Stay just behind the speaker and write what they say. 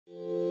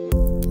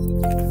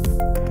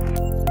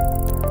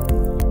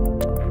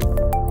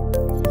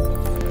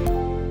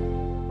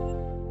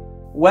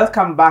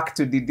Welcome back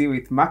to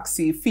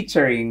DDwithMaqC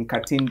featuring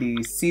Katindi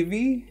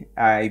CV.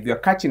 If you're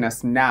catching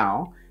us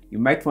now, you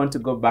might want to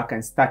go back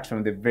and start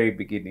from the very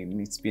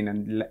beginning. It's been a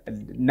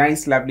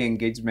nice, lovely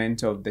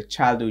engagement of the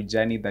childhood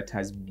journey that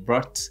has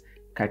brought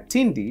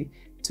Katindi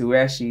to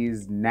where she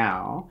is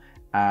now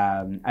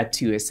at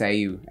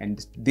USIU.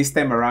 And this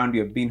time around,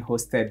 you're being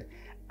hosted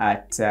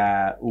at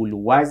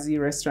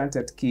Uluwazi restaurant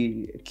at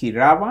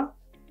Kirawa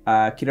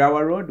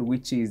Road,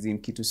 which is in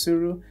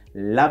Kitusuru.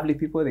 Lovely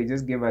people. They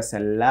just gave us a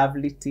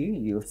lovely tea.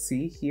 You'll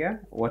see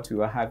here what we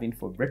were having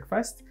for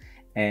breakfast,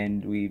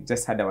 and we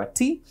just had our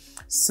tea.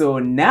 So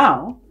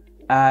now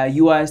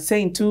you are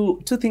saying two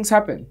things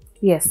happen.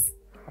 Yes.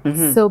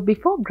 So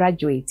before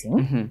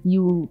graduating,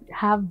 you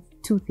have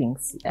two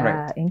things: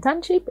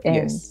 internship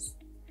and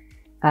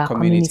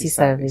community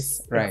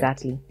service. Right.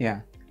 Exactly.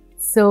 Yeah.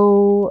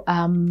 So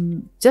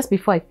just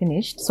before I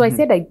finished, so I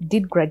said I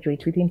did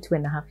graduate within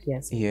 2.5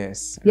 years.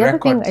 Yes. The other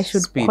thing I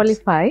should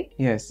qualify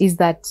is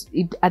that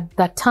at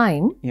that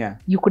time,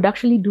 you could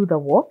actually do the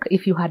work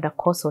if you had a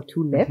course or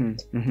two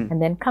left,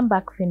 and then come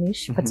back,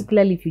 finish,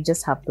 particularly if you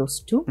just have those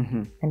two,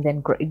 and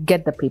then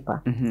get the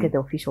paper, get the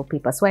official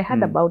paper. So I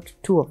had about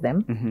 2 of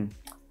them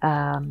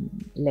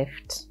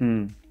left.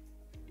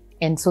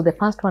 And so the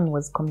first one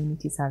was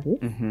community service.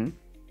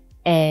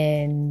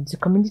 And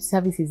community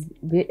service is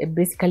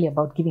basically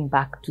about giving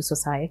back to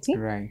society.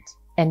 Right.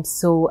 And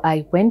so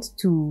I went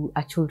to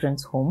a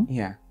children's home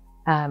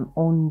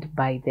owned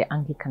by the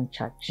Anglican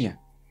Church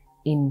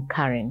in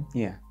Karen.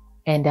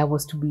 And I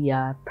was to be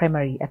a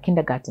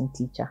kindergarten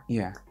teacher.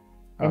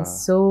 And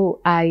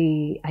so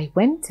I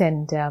went,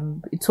 and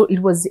so it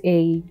was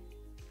a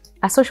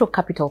social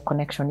capital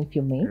connection, if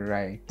you may.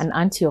 Right. An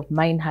auntie of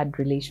mine had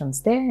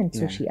relations there, and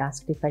so she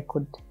asked if I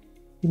could,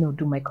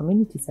 do my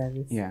community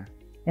service.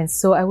 And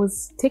so I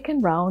was taken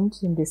round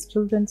in this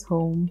children's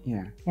home.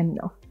 And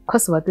of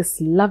course, there were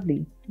these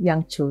lovely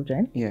young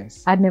children.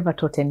 I'd never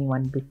taught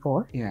anyone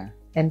before.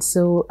 And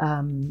so,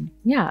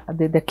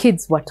 the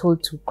kids were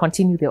told to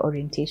continue their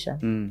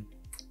orientation.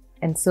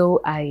 And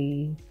so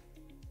I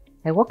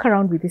walk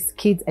around with these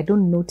kids. I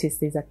don't notice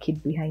there's a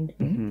kid behind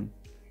me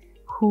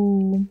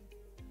who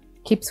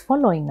keeps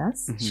following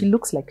us. She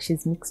looks like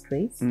she's mixed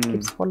race,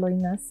 keeps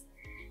following us.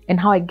 And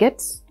how I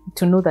get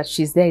to know that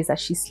she's there is that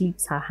she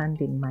slips her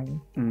hand in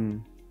mine.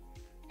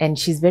 And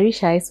she's very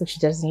shy, so she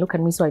doesn't look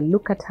at me. So I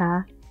look at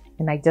her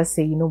and I just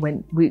say,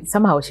 when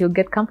somehow she'll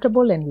get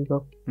comfortable and we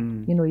will,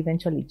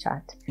 eventually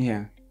chat.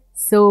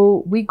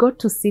 So we got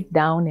to sit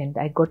down and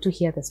I got to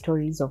hear the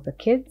stories of the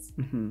kids.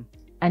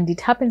 And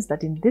it happens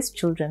that in this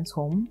children's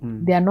home,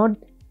 they are not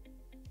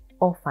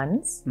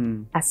orphans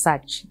as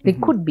such. They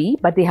could be,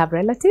 but they have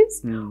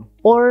relatives,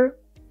 or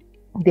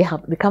they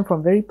come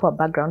from very poor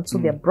backgrounds, so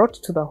they're brought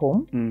to the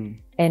home,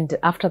 and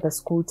after the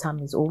school term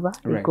is over,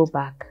 they go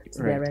back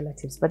to their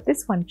relatives. But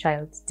this one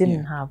child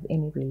didn't have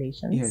any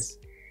relations,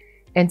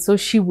 and so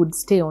she would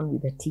stay on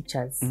with the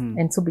teachers.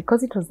 And so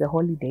because it was the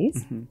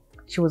holidays,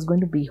 she was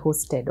going to be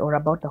hosted, or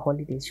about the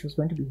holidays, she was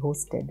going to be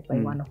hosted by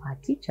one of her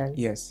teachers.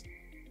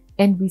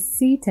 And we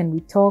sit and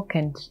we talk,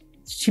 and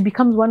she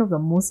becomes one of the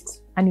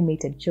most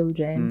animated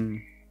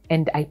children,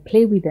 and I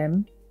play with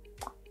them,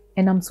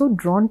 and I'm so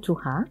drawn to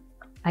her.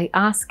 I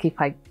ask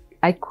if I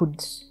could,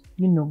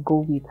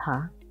 go with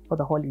her for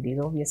the holidays,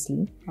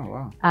 obviously. Oh,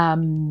 wow.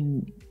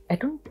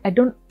 I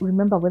don't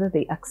remember whether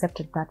they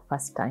accepted that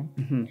first time.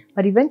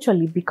 But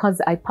eventually, because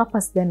I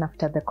purposed then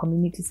after the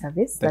community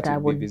service that I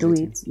would do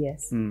it,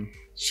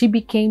 she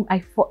became,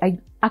 I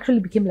actually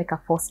became like a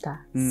foster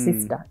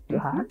sister to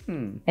her.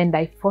 And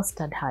I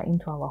fostered her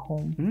into our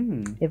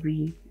home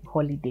every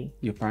holiday.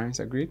 Your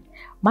parents agreed?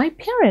 My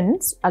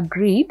parents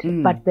agreed,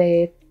 but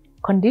the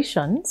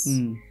conditions...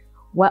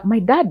 Well, my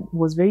dad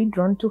was very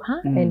drawn to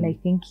her, and I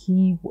think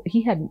he'd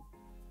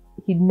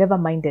never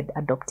minded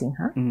adopting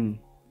her.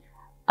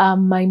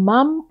 My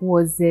mom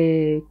was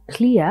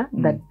clear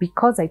that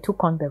because I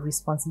took on the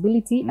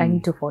responsibility, I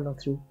need to follow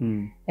through.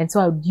 And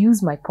so I would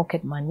use my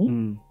pocket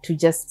money to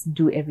just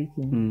do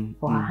everything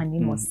for her. Her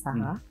name was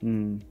Sarah.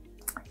 And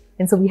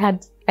so we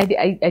had,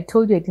 I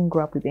told you I didn't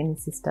grow up with any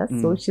sisters,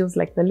 so she was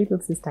like the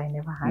little sister I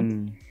never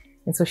had.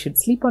 And so she'd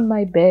sleep on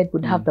my bed,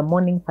 would have the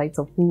morning fights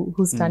of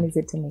whose turn is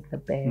it to make the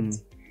bed.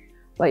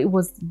 But it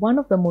was one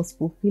of the most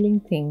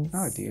fulfilling things,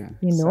 to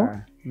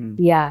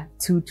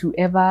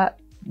ever,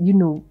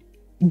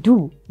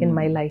 do in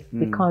my life,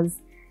 because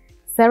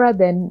Sarah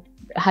then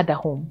had a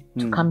home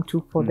to come to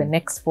for the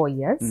next 4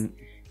 years.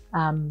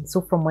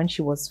 So from when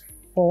she was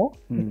 4,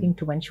 I think,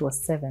 to when she was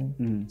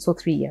 7. So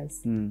 3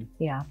 years,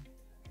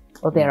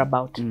 or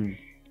thereabout.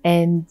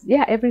 And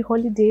every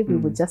holiday we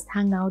would just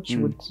hang out.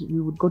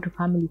 We would go to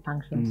family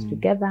functions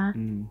together,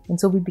 and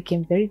so we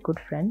became very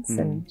good friends.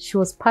 And she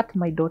was part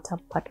my daughter,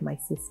 part my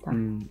sister.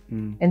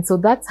 And so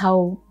that's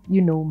how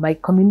you know, my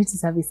community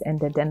service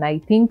ended. And I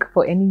think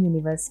for any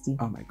university,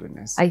 oh my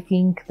goodness, I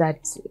think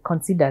that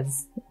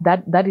considers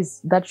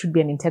that should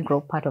be an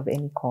integral part of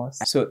any course.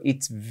 So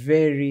it's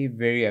very,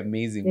 very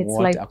amazing. It's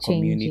what a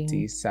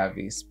community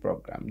service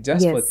program,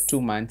 just for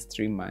 2 months,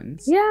 3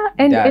 months. Yeah,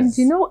 and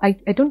you know, I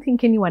don't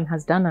think anyone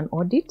has done an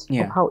audit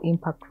of how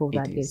impactful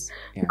that is.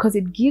 Because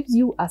it gives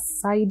you a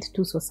side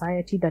to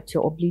society that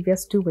you're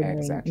oblivious to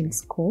when you're in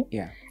school.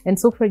 Yeah. And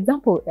so, for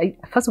example,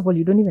 first of all,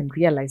 you don't even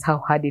realize how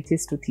hard it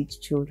is to teach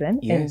children.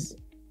 Yes.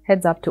 And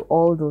heads up to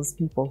all those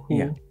people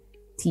who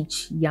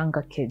teach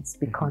younger kids,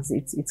 because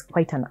it's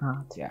quite an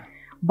art. Yeah.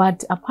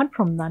 But apart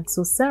from that,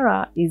 so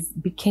Sarah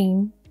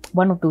became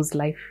one of those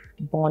life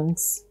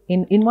bonds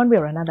in one way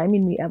or another. I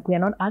mean, we are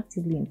not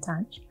actively in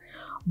touch,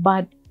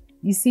 but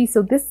you see,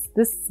 so this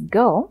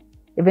girl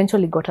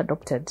eventually got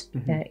adopted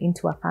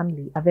into a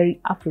family, a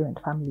very affluent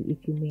family,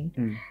 if you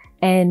may.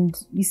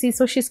 And you see,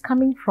 so she's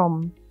coming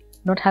from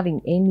not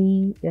having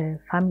any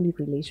family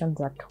relations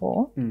at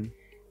all.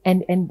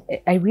 And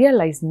I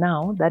realize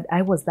now that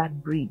I was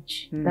that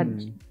bridge that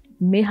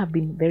may have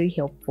been very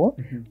helpful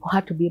for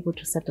her to be able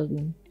to settle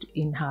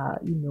in her,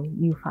 you know,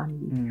 new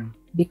family.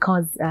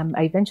 Because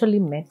I eventually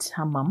met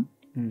her mom.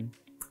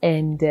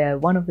 And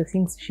one of the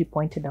things she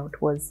pointed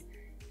out was,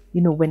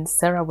 you know, when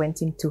Sarah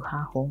went into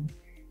her home,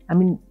 I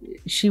mean,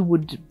 she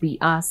would be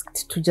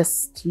asked to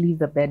just leave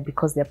the bed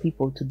because there are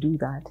people to do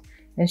that.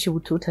 And she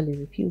would totally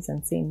refuse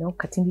and say, no,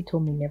 Katindi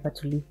told me never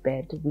to leave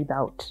bed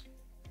without,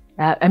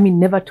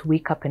 never to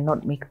wake up and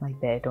not make my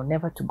bed, or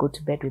never to go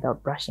to bed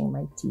without brushing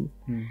my teeth.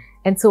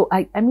 And so,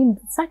 I mean,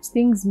 such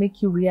things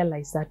make you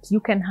realize that you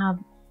can have,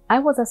 I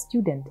was a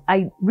student.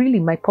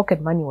 My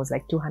pocket money was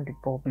like 200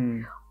 bob.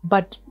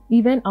 But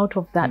even out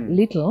of that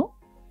little,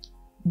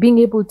 being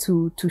able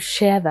to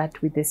share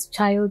that with this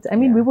child, I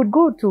mean, we would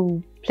go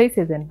to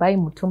places and buy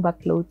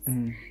mutumba clothes,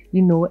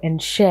 you know,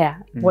 and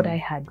share what I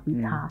had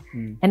with her.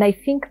 And I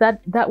think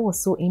that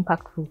was so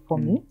impactful for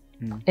me.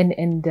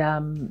 And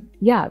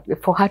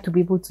for her to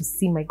be able to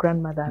see my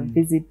grandmother,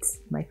 visit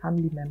my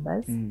family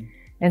members.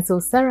 And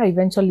so Sarah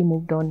eventually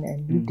moved on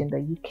and lived in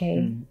the UK.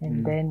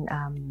 And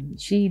then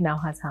she now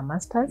has her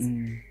master's.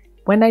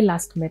 When I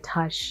last met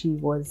her, she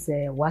was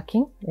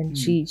working, and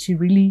she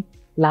really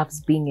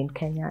loves being in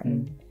Kenya.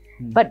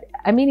 But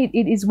I mean,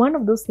 it is one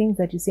of those things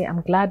that you say, I'm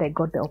glad I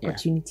got the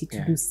opportunity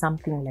to do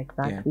something like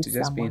that with to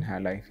just someone. be in her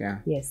life.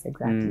 Yes,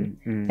 exactly.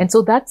 And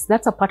so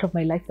that's a part of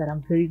my life that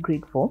I'm very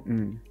grateful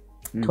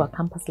to a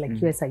campus like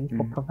USIU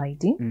for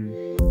providing.